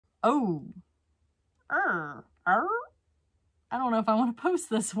Oh. I don't know if I want to post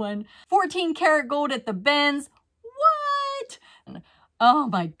this one. 14 karat gold at the BINS. What? Oh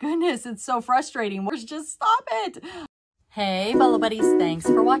my goodness, it's so frustrating. Just stop it. Hey, Bolo buddies, thanks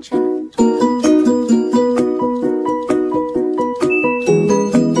for watching. Full-time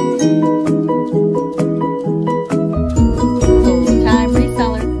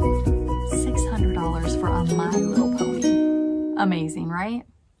reseller. $600 for a My Little Pony. Amazing, right?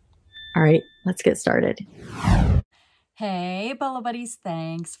 All right, let's get started. Hey, Bolo buddies,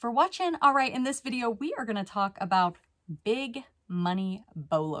 thanks for watching. All right, in this video, we are going to talk about big money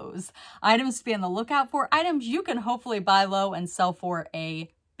bolos. Items to be on the lookout for, items you can hopefully buy low and sell for a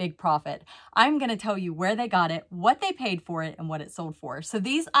big profit. I'm going to tell you where they got it, what they paid for it, and what it sold for. So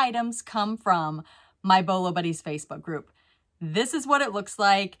these items come from my Bolo Buddies Facebook group. This is what it looks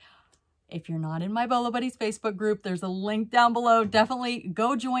like. If you're not in my Bolo Buddies Facebook group, there's a link down below. Definitely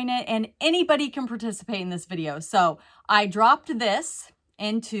go join it, and anybody can participate in this video. So I dropped this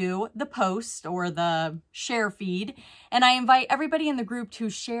into the post or the share feed, and I invite everybody in the group to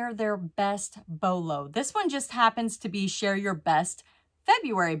share their best bolo. This one just happens to be share your best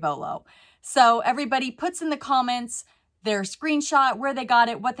February bolo. So everybody puts in the comments their screenshot, where they got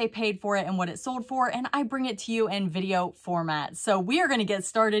it, what they paid for it, and what it sold for, and I bring it to you in video format. So we are going to get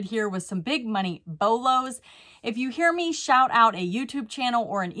started here with some big money bolos. If you hear me shout out a YouTube channel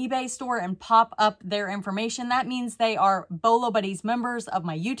or an eBay store and pop up their information, that means they are Bolo Buddies members of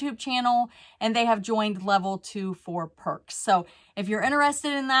my YouTube channel, and they have joined level 2 for perks. So if you're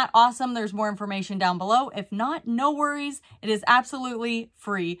interested in that, awesome. There's more information down below. If not, no worries. It is absolutely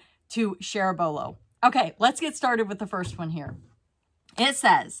free to share a bolo. Okay, let's get started with the first one here. It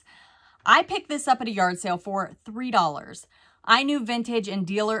says, I picked this up at a yard sale for $3. I knew vintage and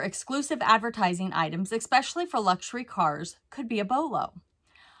dealer exclusive advertising items, especially for luxury cars, could be a bolo.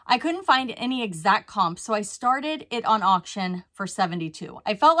 I couldn't find any exact comps, so I started it on auction for $72.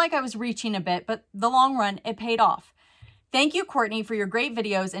 I felt like I was reaching a bit, but the long run, it paid off. Thank you, Courtney, for your great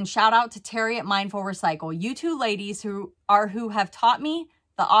videos, and shout out to Terry at Mindful Recycle. You two ladies who have taught me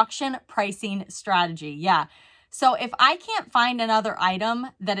the auction pricing strategy. Yeah. So if I can't find another item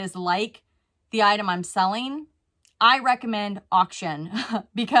that is like the item I'm selling, I recommend auction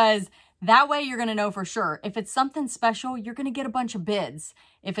because that way you're going to know for sure. If it's something special, you're going to get a bunch of bids.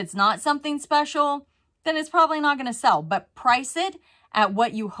 If it's not something special, then it's probably not going to sell, but price it at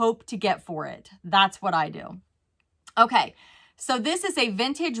what you hope to get for it. That's what I do. Okay. So this is a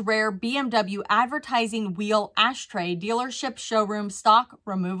vintage rare BMW advertising wheel ashtray dealership showroom stock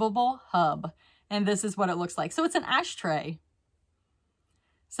removable hub. And this is what it looks like. So it's an ashtray.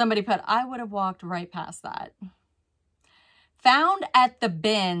 Somebody put, I would have walked right past that. Found at the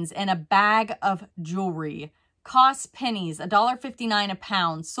BINS in a bag of jewelry. Costs pennies, $1.59 a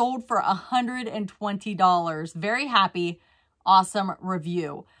pound. Sold for $120. Very happy. Awesome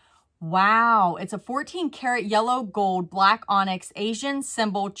review. Wow, it's a 14 karat yellow gold black onyx Asian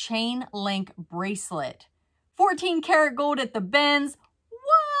symbol chain link bracelet. 14 karat gold at the BINS.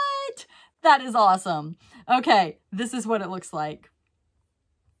 What? That is awesome. Okay, this is what it looks like.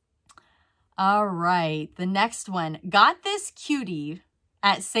 All right, the next one. Got this cutie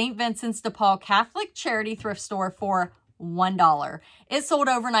at St. Vincent's de Paul Catholic Charity Thrift Store for $1. It sold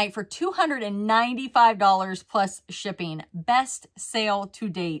overnight for $295 plus shipping. Best sale to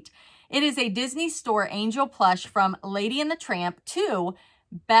date. It is a Disney Store Angel plush from Lady and the Tramp 2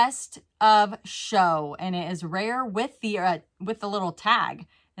 Best of Show, and it is rare with the little tag.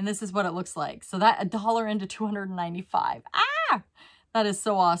 And this is what it looks like. So that $1 into $295. Ah, that is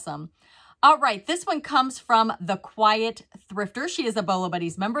so awesome. All right, this one comes from The Quiet Thrifter. She is a Bolo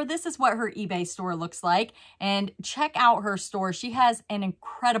Buddies member. This is what her eBay store looks like. And check out her store. She has an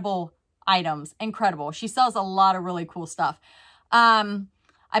incredible items. Incredible. She sells a lot of really cool stuff.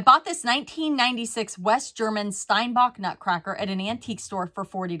 I bought this 1996 West German Steinbach nutcracker at an antique store for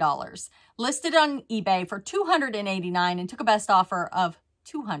 $40. Listed on eBay for $289 and took a best offer of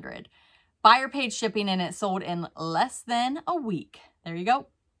 $200. Buyer paid shipping and it sold in less than a week. There you go.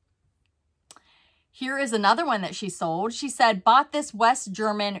 Here is another one that she sold. She said, bought this West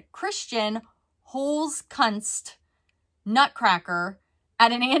German Christian Holzkunst nutcracker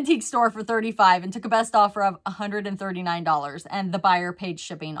at an antique store for $35 and took a best offer of $139. And the buyer paid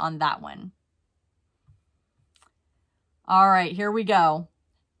shipping on that one. All right, here we go.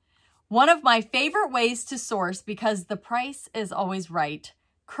 One of my favorite ways to source because the price is always right.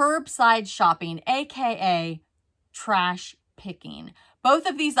 Curbside shopping, aka trash picking. Both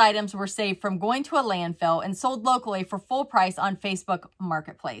of these items were saved from going to a landfill and sold locally for full price on Facebook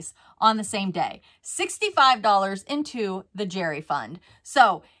Marketplace on the same day. $65 into the Jerry Fund.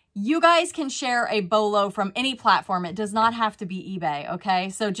 So You guys can share a Bolo from any platform. It does not have to be eBay, okay?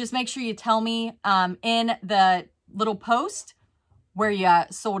 So just make sure you tell me in the little post where you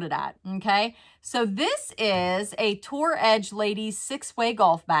sold it at, okay? So this is a Tour Edge Ladies 6-way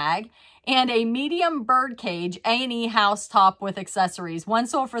golf bag and a medium bird cage A&E house top with accessories. One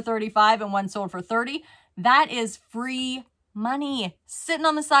sold for $35 and one sold for $30. That is free money sitting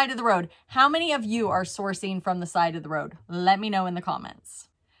on the side of the road. How many of you are sourcing from the side of the road? Let me know in the comments.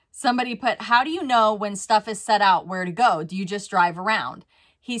 Somebody put, how do you know when stuff is set out where to go? Do you just drive around?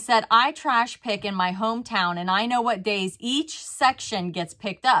 He said, I trash pick in my hometown and I know what days each section gets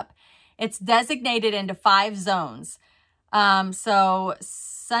picked up. It's designated into 5 zones. So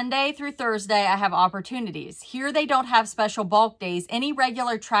Sunday through Thursday, I have opportunities. Here they don't have special bulk days. Any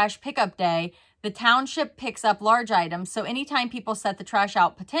regular trash pickup day, the township picks up large items. So anytime people set the trash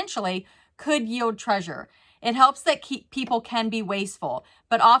out potentially could yield treasure. It helps that people can be wasteful,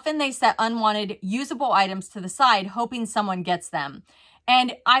 but often they set unwanted usable items to the side, hoping someone gets them.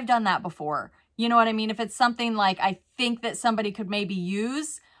 And I've done that before. You know what I mean? If it's something like I think that somebody could maybe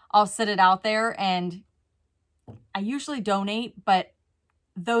use, I'll sit it out there, and I usually donate, but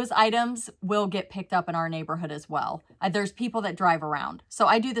those items will get picked up in our neighborhood as well. There's people that drive around. So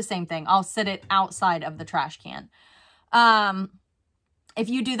I do the same thing. I'll sit it outside of the trash can. If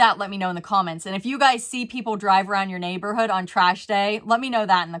you do that, let me know in the comments. And if you guys see people drive around your neighborhood on trash day, let me know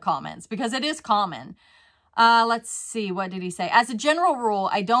that in the comments because it is common. Let's see, what did he say? As a general rule,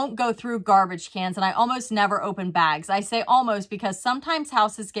 I don't go through garbage cans and I almost never open bags. I say almost because sometimes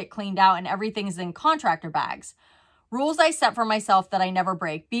houses get cleaned out and everything's in contractor bags. Rules I set for myself that I never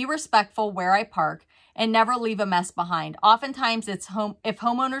break. Be respectful where I park and never leave a mess behind. Oftentimes, if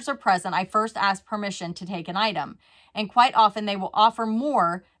homeowners are present, I first ask permission to take an item. And quite often, they will offer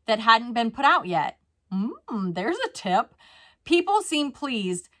more that hadn't been put out yet. There's a tip. People seem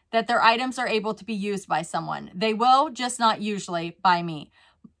pleased that their items are able to be used by someone. They will, just not usually by me.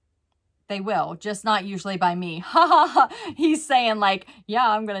 They will, just not usually by me. Ha ha ha. He's saying like, yeah,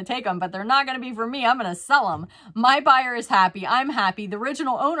 I'm going to take them, but they're not going to be for me. I'm going to sell them. My buyer is happy. I'm happy. The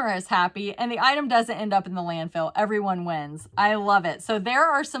original owner is happy. And the item doesn't end up in the landfill. Everyone wins. I love it. So there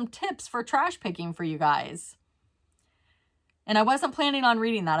are some tips for trash picking for you guys. And I wasn't planning on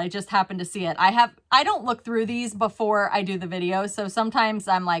reading that. I just happened to see it. I don't look through these before I do the video. So sometimes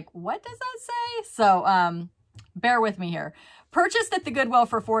I'm like, what does that say? So bear with me here. Purchased at the Goodwill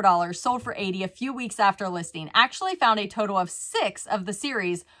for $4, sold for $80 a few weeks after listing. Actually found a total of 6 of the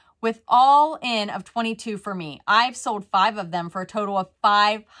series with all in of 22 for me. I've sold 5 of them for a total of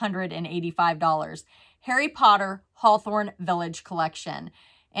 $585. Harry Potter Hawthorne Village Collection.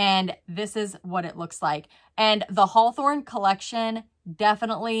 And this is what it looks like. And the Hawthorne collection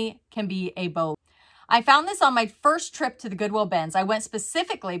definitely can be a Bolo. I found this on my first trip to the Goodwill bins. I went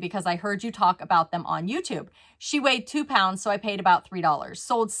specifically because I heard you talk about them on YouTube. She weighed 2 pounds, so I paid about $3.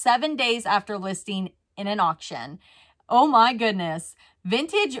 Sold 7 days after listing in an auction. Oh my goodness.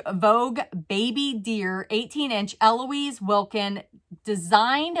 Vintage Vogue Baby Deer 18-inch Eloise Wilkin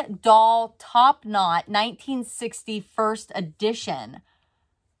designed doll top knot 1960 first edition.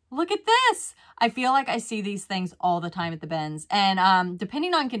 Look at this. I feel like I see these things all the time at the bins. And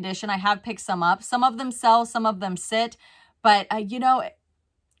depending on condition, I have picked some up. Some of them sell, some of them sit. But, you know,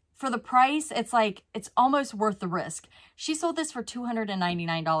 for the price, it's like, it's almost worth the risk. She sold this for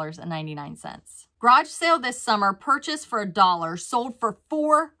 $299.99. Garage sale this summer, purchased for $1, sold for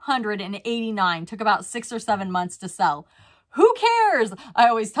 $489. Took about 6 or 7 months to sell. Who cares? I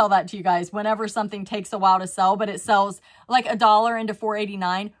always tell that to you guys whenever something takes a while to sell, but it sells like $1 into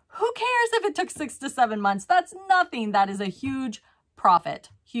 $489. Who cares if it took 6 to 7 months? That's nothing. That is a huge profit.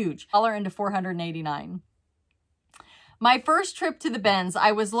 Huge. $1 into $489. My first trip to the bins,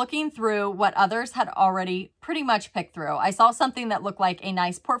 I was looking through what others had already pretty much picked through. I saw something that looked like a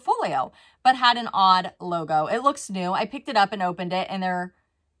nice portfolio, but had an odd logo. It looks new. I picked it up and opened it, and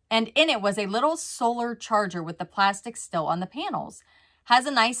in it was a little solar charger with the plastic still on the panels. Has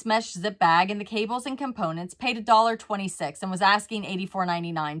a nice mesh zip bag and the cables and components. Paid $1.26 and was asking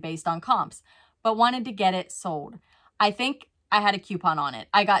 $84.99 based on comps, but wanted to get it sold. I think I had a coupon on it.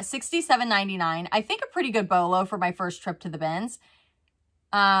 I got $67.99. I think a pretty good Bolo for my first trip to the bins.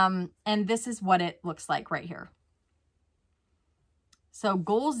 And this is what it looks like right here. So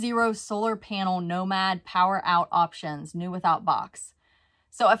Goal Zero solar panel Nomad power out options, new without box.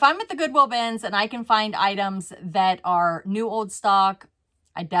 So if I'm at the Goodwill bins and I can find items that are new old stock,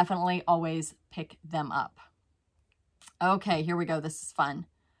 I definitely always pick them up. Okay, here we go. This is fun.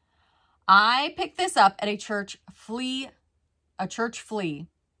 I picked this up at a church flea.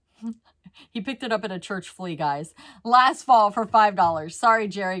 He picked it up at a church flea, guys. Last fall for $5. Sorry,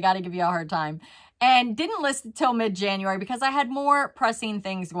 Jerry, got to give you a hard time. And didn't list it till mid-January because I had more pressing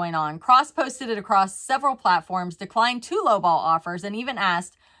things going on. Cross-posted it across several platforms, declined 2 lowball offers, and even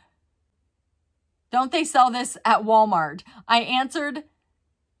asked, don't they sell this at Walmart? I answered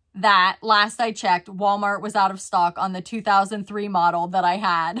that last I checked, Walmart was out of stock on the 2003 model that I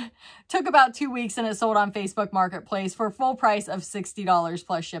had. Took about 2 weeks and it sold on Facebook Marketplace for a full price of $60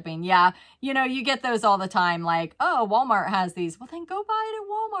 plus shipping. Yeah, you know, you get those all the time. Like, oh, Walmart has these. Well, then go buy it at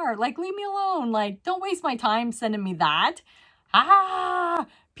Walmart. Like, leave me alone. Like, don't waste my time sending me that.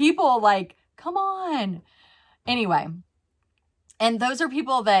 People like, come on. Anyway, and those are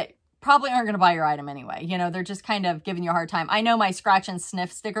people that probably aren't going to buy your item anyway. You know, they're just kind of giving you a hard time. I know my scratch and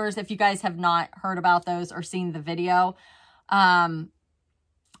sniff stickers, if you guys have not heard about those or seen the video, they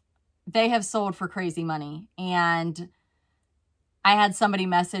have sold for crazy money. And I had somebody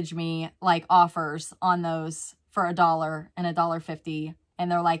message me like offers on those for $1 and $1.50.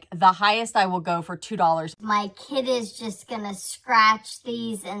 And they're like, the highest I will go for $2. My kid is just going to scratch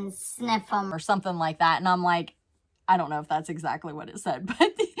these and sniff them. Or something like that. And I'm like, I don't know if that's exactly what it said,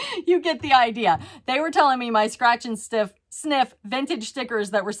 but you get the idea. They were telling me my scratch and sniff vintage stickers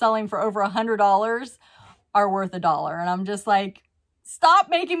that were selling for over $100 are worth $1. And I'm just like, stop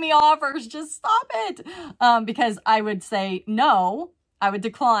making me offers. Just stop it. Because I would say no, I would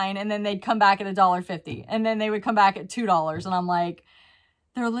decline. And then they'd come back at $1.50. And then they would come back at $2. And I'm like,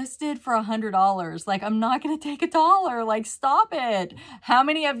 they're listed for $100. Like, I'm not going to take $1. Like, stop it. How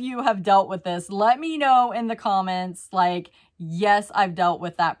many of you have dealt with this? Let me know in the comments. Like, yes, I've dealt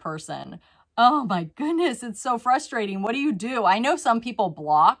with that person. Oh my goodness. It's so frustrating. What do you do? I know some people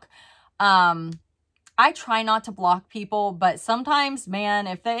block. I try not to block people, but sometimes, man,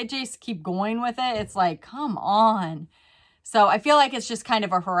 if they just keep going with it, it's like, come on. So I feel like it's just kind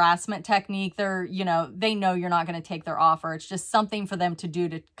of a harassment technique. They're, you know, they know you're not going to take their offer. It's just something for them to do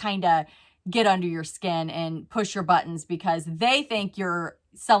to kind of get under your skin and push your buttons because they think you're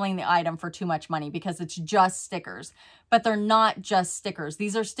selling the item for too much money because it's just stickers. But they're not just stickers.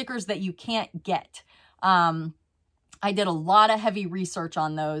 These are stickers that you can't get. I did a lot of heavy research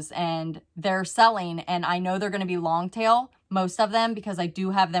on those and they're selling, and I know they're going to be long tail, most of them, because I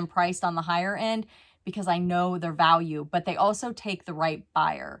do have them priced on the higher end, because I know their value, but they also take the right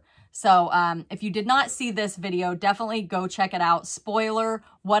buyer. So if you did not see this video, definitely go check it out. Spoiler,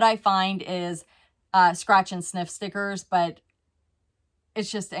 what I find is scratch and sniff stickers, but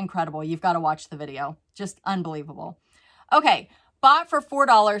it's just incredible. You've got to watch the video. Just unbelievable. Okay, bought for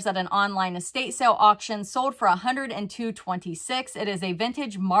 $4 at an online estate sale auction, sold for $102.26. It is a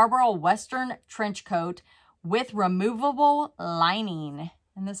vintage Marlboro Western trench coat with removable lining.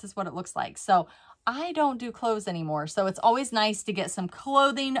 And this is what it looks like. So I don't do clothes anymore, so it's always nice to get some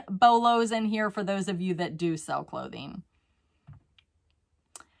clothing bolos in here for those of you that do sell clothing.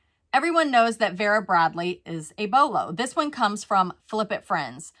 Everyone knows that Vera Bradley is a bolo. This one comes from Flip It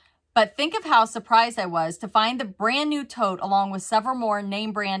Friends. But think of how surprised I was to find the brand new tote along with several more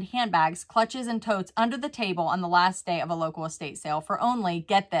name brand handbags, clutches, and totes under the table on the last day of a local estate sale for only,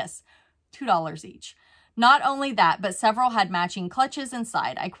 get this, $2 each. Not only that, but several had matching clutches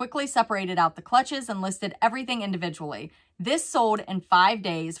inside. I quickly separated out the clutches and listed everything individually. This sold in 5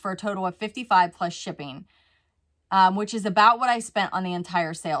 days for a total of $55 plus shipping, which is about what I spent on the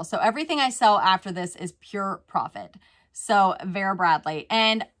entire sale. So everything I sell after this is pure profit. So Vera Bradley.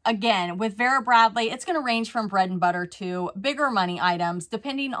 And again, with Vera Bradley, it's going to range from bread and butter to bigger money items,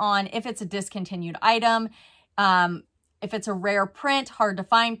 depending on if it's a discontinued item, if it's a rare print, hard to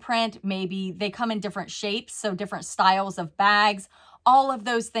find print, maybe they come in different shapes, so different styles of bags. All of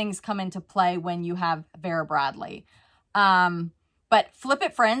those things come into play when you have Vera Bradley. But Flip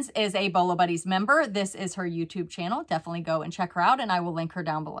It Friends is a Bolo Buddies member. This is her YouTube channel. Definitely go and check her out, and I will link her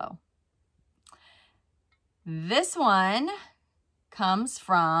down below. This one comes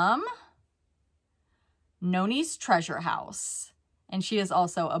from Noni's Treasure House, and she is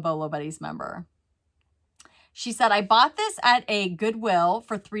also a Bolo Buddies member. She said, I bought this at a Goodwill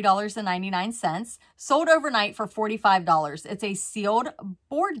for $3.99, sold overnight for $45. It's a sealed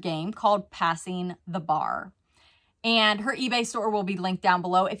board game called Passing the Bar. And her eBay store will be linked down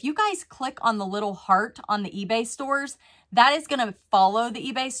below. If you guys click on the little heart on the eBay stores, that is going to follow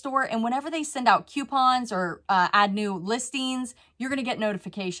the eBay store. And whenever they send out coupons or add new listings, you're going to get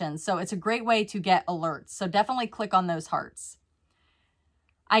notifications. So it's a great way to get alerts. So definitely click on those hearts.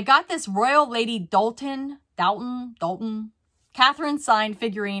 I got this Royal Lady Dalton, Catherine signed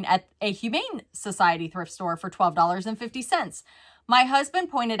figurine at a Humane Society thrift store for $12.50. My husband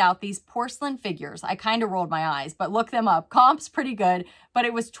pointed out these porcelain figures. I kind of rolled my eyes, but look them up. Comp's pretty good, but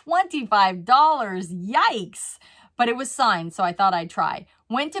it was $25. Yikes. But it was signed, so I thought I'd try.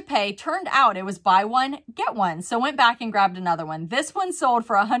 Went to pay. Turned out it was buy one, get one. So went back and grabbed another one. This one sold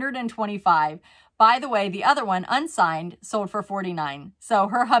for $125. By the way, the other one, unsigned, sold for $49. So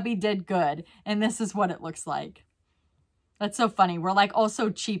her hubby did good, and this is what it looks like. That's so funny. We're like all so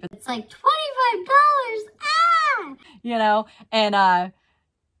cheap. It's like $25. Ah! You know, and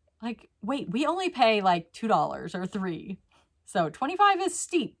like, wait, we only pay like $2 or $3. So 25 is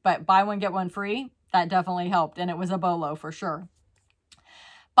steep, but buy one, get one free. That definitely helped. And it was a bolo for sure.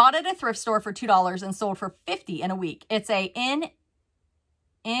 Bought at a thrift store for $2 and sold for $50 in a week. It's a in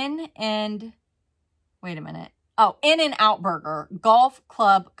and out burger golf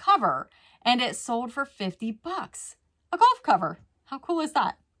club cover. And it sold for $50. A golf cover. How cool is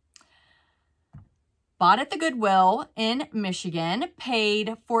that? Bought at the Goodwill in Michigan,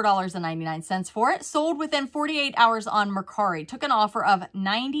 paid $4.99 for it, sold within 48 hours on Mercari, took an offer of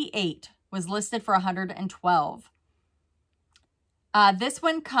 $98, was listed for $112. This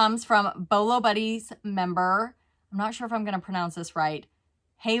one comes from BoloBuddies member, I'm not sure if I'm going to pronounce this right,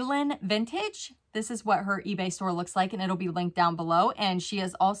 Halen Vintage. This is what her eBay store looks like, and it'll be linked down below, and she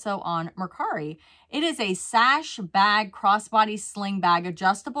is also on Mercari. It is a sash bag, crossbody sling bag,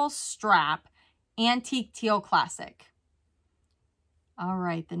 adjustable strap, antique teal classic. All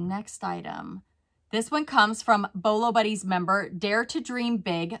right, the next item. This one comes from BoloBuddies member Dare to Dream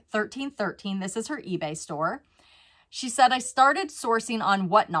Big 1313. This is her eBay store. She said, I started sourcing on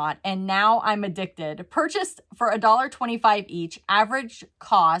Whatnot and now I'm addicted. Purchased for $1.25 each, average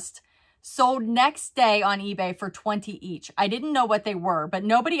cost, sold next day on eBay for $20 each. I didn't know what they were, but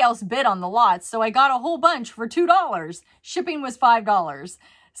nobody else bid on the lots, so I got a whole bunch for $2. Shipping was $5.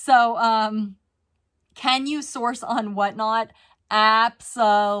 So, can you source on Whatnot?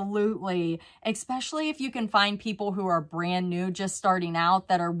 Absolutely. Especially if you can find people who are brand new, just starting out,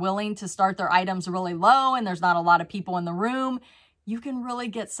 that are willing to start their items really low and there's not a lot of people in the room. You can really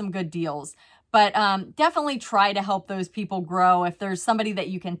get some good deals. But definitely try to help those people grow. If there's somebody that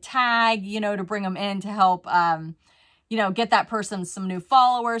you can tag, you know, to bring them in to help, you know, get that person some new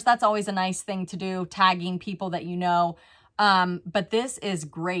followers. That's always a nice thing to do, tagging people that you know. But this is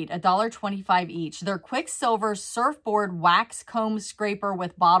great. $1.25 each. They're Quicksilver surfboard wax comb scraper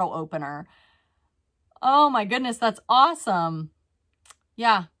with bottle opener. Oh my goodness, that's awesome.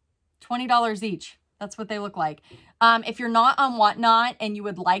 Yeah, $20 each. That's what they look like. If you're not on Whatnot and you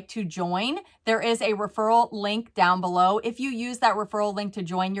would like to join, there is a referral link down below. If you use that referral link to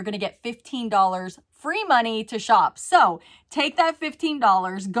join, you're going to get $15 free money to shop. So take that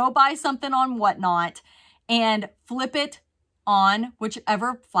 $15, go buy something on Whatnot, and flip it on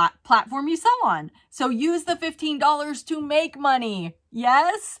whichever platform you sell on. So use the $15 to make money.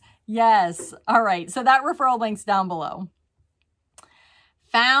 Yes? Yes. All right. So that referral link's down below.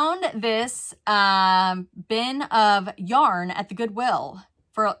 Found this bin of yarn at the Goodwill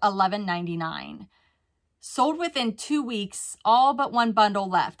for $11.99. Sold within 2 weeks, all but one bundle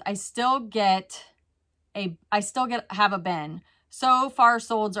left. I still have a bin. So far,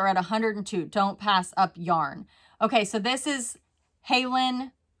 solds are at 102. Don't pass up yarn. Okay, so this is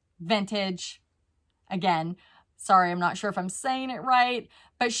Halen Vintage. Again, sorry, I'm not sure if I'm saying it right,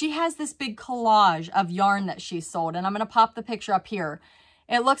 but she has this big collage of yarn that she sold, and I'm going to pop the picture up here.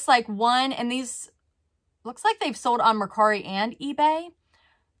 It looks like one, and these looks like they've sold on Mercari and eBay.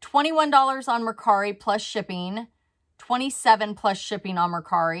 $21 on Mercari plus shipping, $27 plus shipping on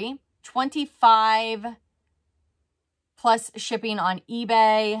Mercari, $25 plus shipping on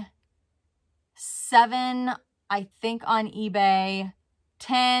eBay, $7, I think, on eBay,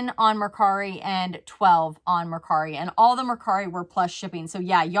 $10 on Mercari, and $12 on Mercari. And all the Mercari were plus shipping. So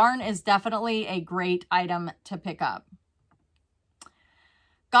yeah, yarn is definitely a great item to pick up.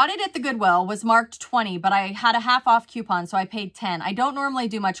 Got it at the Goodwill, was marked 20, but I had a half off coupon, so I paid 10. I don't normally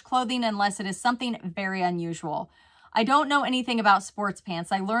do much clothing unless it is something very unusual. I don't know anything about sports pants.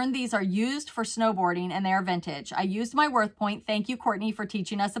 I learned these are used for snowboarding and they are vintage. I used my Worth Point. Thank you, Courtney, for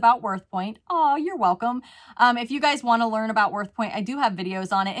teaching us about Worth Point. Oh, you're welcome. If you guys want to learn about Worth Point, I do have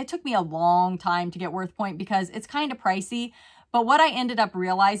videos on it. It took me a long time to get Worth Point because it's kind of pricey. But what I ended up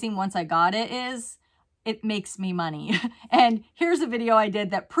realizing once I got it is it makes me money. And here's a video I did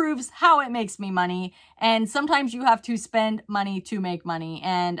that proves how it makes me money. And sometimes you have to spend money to make money.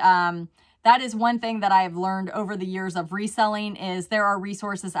 And that is one thing that I have learned over the years of reselling is there are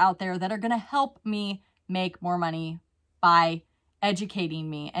resources out there that are going to help me make more money by educating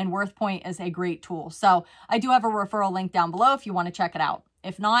me. And Worth Point is a great tool. So I do have a referral link down below if you want to check it out.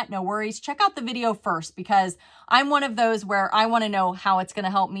 If not, no worries. Check out the video first because I'm one of those where I want to know how it's going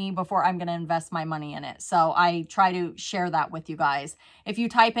to help me before I'm going to invest my money in it. So I try to share that with you guys. If you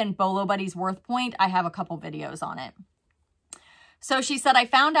type in Bolo Buddies Worth Point, I have a couple videos on it. So she said, I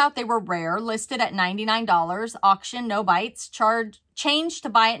found out they were rare, listed at $99, auction, no bites, changed to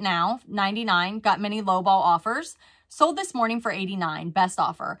buy it now, $99, got many lowball offers, sold this morning for $89, best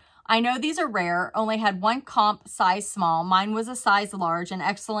offer. I know these are rare, only had one comp size small. Mine was a size large in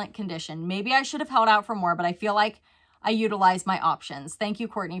excellent condition. Maybe I should have held out for more, but I feel like I utilized my options. Thank you,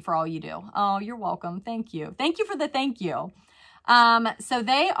 Courtney, for all you do. Oh, you're welcome. Thank you. Thank you for the thank you. So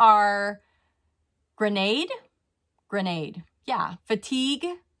they are Grenade. Yeah, fatigue,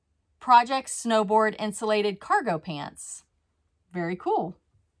 project, snowboard, insulated cargo pants. Very cool.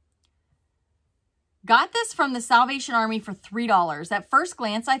 Got this from the Salvation Army for $3. At first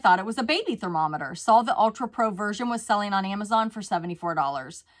glance, I thought it was a baby thermometer. Saw the Ultra Pro version was selling on Amazon for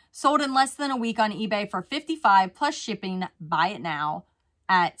 $74. Sold in less than a week on eBay for $55 plus shipping. Buy it now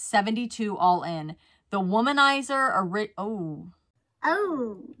at $72 all in. The Womanizer,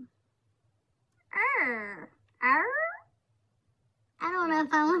 I don't know if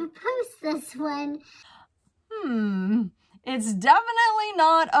I want to post this one. It's definitely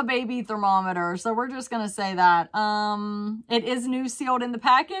not a baby thermometer, so we're just going to say that. It is new sealed in the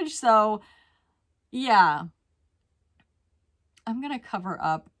package, so yeah. I'm going to cover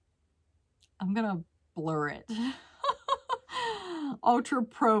up. I'm going to blur it. Ultra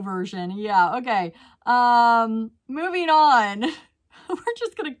Pro version. Yeah, okay. Moving on. We're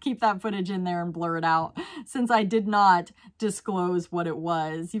just going to keep that footage in there and blur it out since I did not disclose what it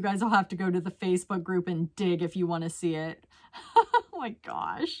was. You guys will have to go to the Facebook group and dig if you want to see it. Oh my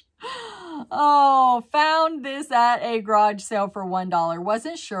gosh. Oh, found this at a garage sale for $1.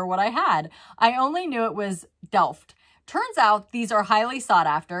 Wasn't sure what I had. I only knew it was Delft. Turns out these are highly sought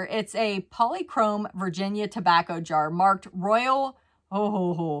after. It's a polychrome Virginia tobacco jar marked Royal.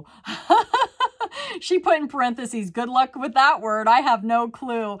 She put in parentheses, good luck with that word. I have no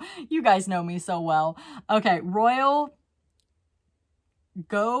clue. You guys know me so well. Okay, Royal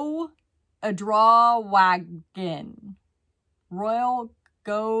Go a Draw Wagon. Royal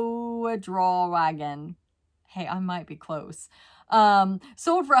Go a Draw Wagon. Hey, I might be close. Sold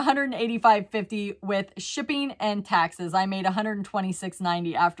for $185.50 with shipping and taxes. I made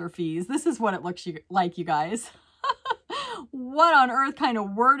 $126.90 after fees. This is what it looks like, you guys. What on earth kind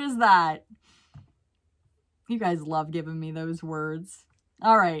of word is that? You guys love giving me those words.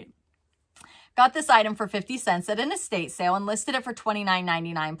 All right. Got this item for 50 cents at an estate sale and listed it for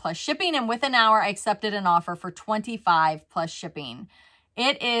 $29.99 plus shipping. And within an hour, I accepted an offer for $25 plus shipping.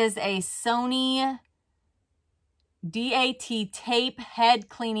 It is a Sony DAT tape head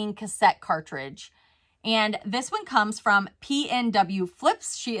cleaning cassette cartridge. And this one comes from PNW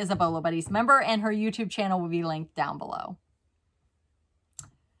Flips. She is a Bolo Buddies member and her YouTube channel will be linked down below.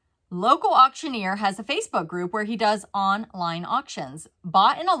 Local auctioneer has a Facebook group where he does online auctions.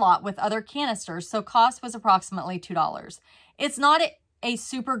 Bought in a lot with other canisters, so cost was approximately $2. It's not a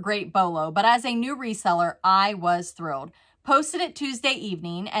super great Bolo, but as a new reseller, I was thrilled. Posted it Tuesday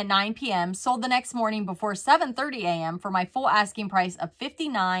evening at 9 p.m., sold the next morning before 7:30 a.m. for my full asking price of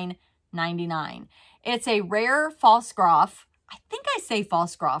 $59.99. It's a rare false groff. I think I say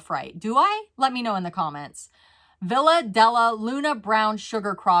false groff right. Do I? Let me know in the comments. Villa Della Luna Brown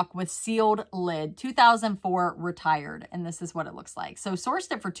Sugar Crock with sealed lid, 2004 retired. And this is what it looks like. So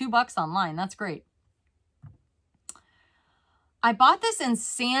sourced it for $2 online. That's great. I bought this in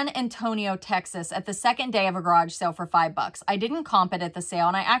San Antonio, Texas at the second day of a garage sale for $5. I didn't comp it at the sale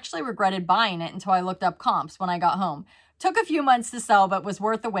and I actually regretted buying it until I looked up comps when I got home. Took a few months to sell, but was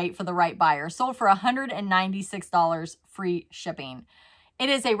worth the wait for the right buyer. Sold for $196 free shipping. It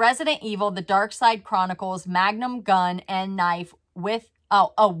is a Resident Evil, The Dark Side Chronicles, Magnum gun and knife with a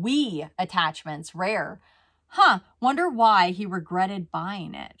Wii attachments. Rare. Huh. Wonder why he regretted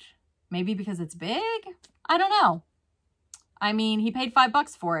buying it. Maybe because it's big? I don't know. I mean, he paid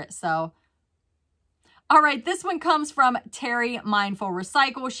 $5 for it, so. All right, this one comes from Terry Mindful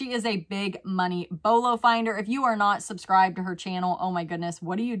Recycle. She is a big money Bolo finder. If you are not subscribed to her channel, oh my goodness,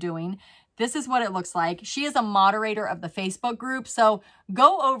 what are you doing? This is what it looks like. She is a moderator of the Facebook group. So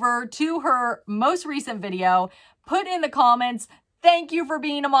go over to her most recent video, put in the comments, thank you for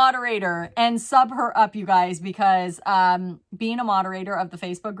being a moderator, and sub her up, you guys, because being a moderator of the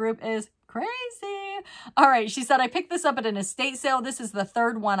Facebook group is crazy. All right, she said, I picked this up at an estate sale. This is the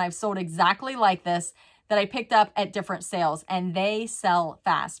third one I've sold exactly like this that I picked up at different sales, and they sell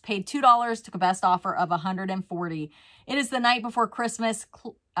fast. Paid $2, took a best offer of $140. It is the night before Christmas.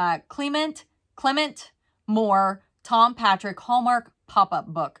 Clement Moore, Tom Patrick, Hallmark pop-up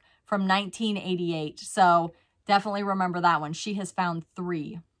book from 1988. So definitely remember that one. She has found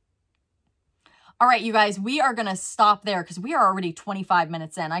 3. All right, you guys, we are going to stop there because we are already 25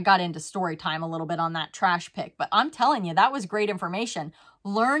 minutes in. I got into story time a little bit on that trash pick, but I'm telling you, that was great information.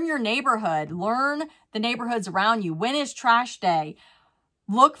 Learn your neighborhood. Learn the neighborhoods around you. When is trash day?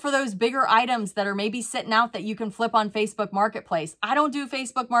 Look for those bigger items that are maybe sitting out that you can flip on Facebook Marketplace. I don't do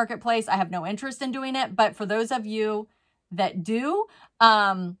Facebook Marketplace. I have no interest in doing it, but for those of you that do,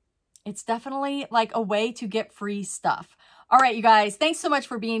 it's definitely like a way to get free stuff. All right, you guys, thanks so much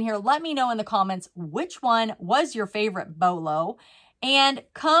for being here. Let me know in the comments which one was your favorite bolo, and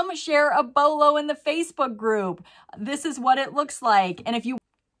come share a bolo in the Facebook group. This is what it looks like. And if you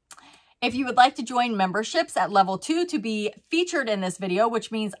would like to join memberships at level 2 to be featured in this video, which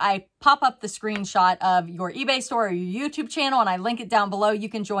means I pop up the screenshot of your eBay store or your YouTube channel and I link it down below, you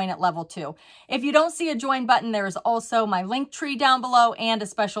can join at level 2. If you don't see a join button, there's also my link tree down below and a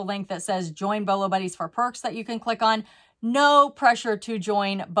special link that says join Bolo Buddies for perks that you can click on. No pressure to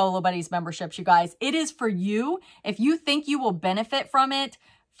join Bolo Buddies memberships, you guys. It is for you. If you think you will benefit from it,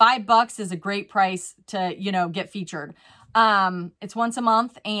 $5 is a great price to, you know, get featured. It's once a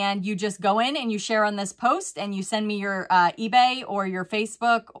month and you just go in and you share on this post and you send me your eBay or your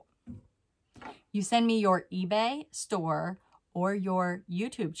Facebook. You send me your eBay store or your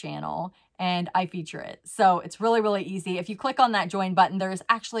YouTube channel and I feature it. So it's really, really easy. If you click on that join button, there's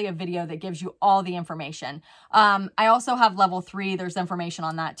actually a video that gives you all the information. I also have level 3. There's information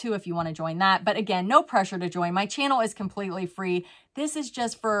on that too if you want to join that. But again, no pressure to join. My channel is completely free. This is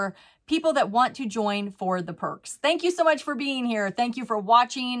just for people that want to join for the perks. Thank you so much for being here. Thank you for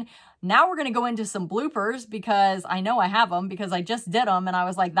watching. Now we're going to go into some bloopers because I know I have them because I just did them and I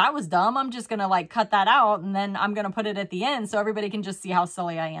was like, that was dumb. I'm just going to like cut that out and then I'm going to put it at the end so everybody can just see how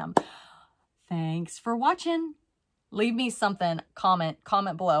silly I am. Thanks for watching. Leave me something. Comment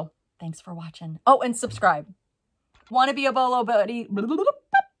below. Thanks for watching. Oh, and subscribe. Want to be a Bolo buddy?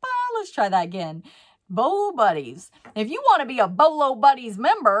 Let's try that again. Bolo Buddies. If you want to be a Bolo Buddies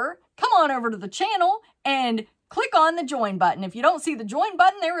member, come on over to the channel and click on the join button. If you don't see the join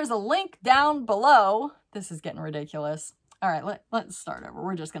button, there is a link down below. This is getting ridiculous. All right, let's start over.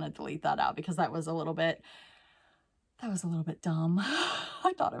 We're just going to delete that out because that was a little bit dumb.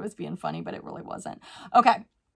 I thought I was being funny, but it really wasn't. Okay.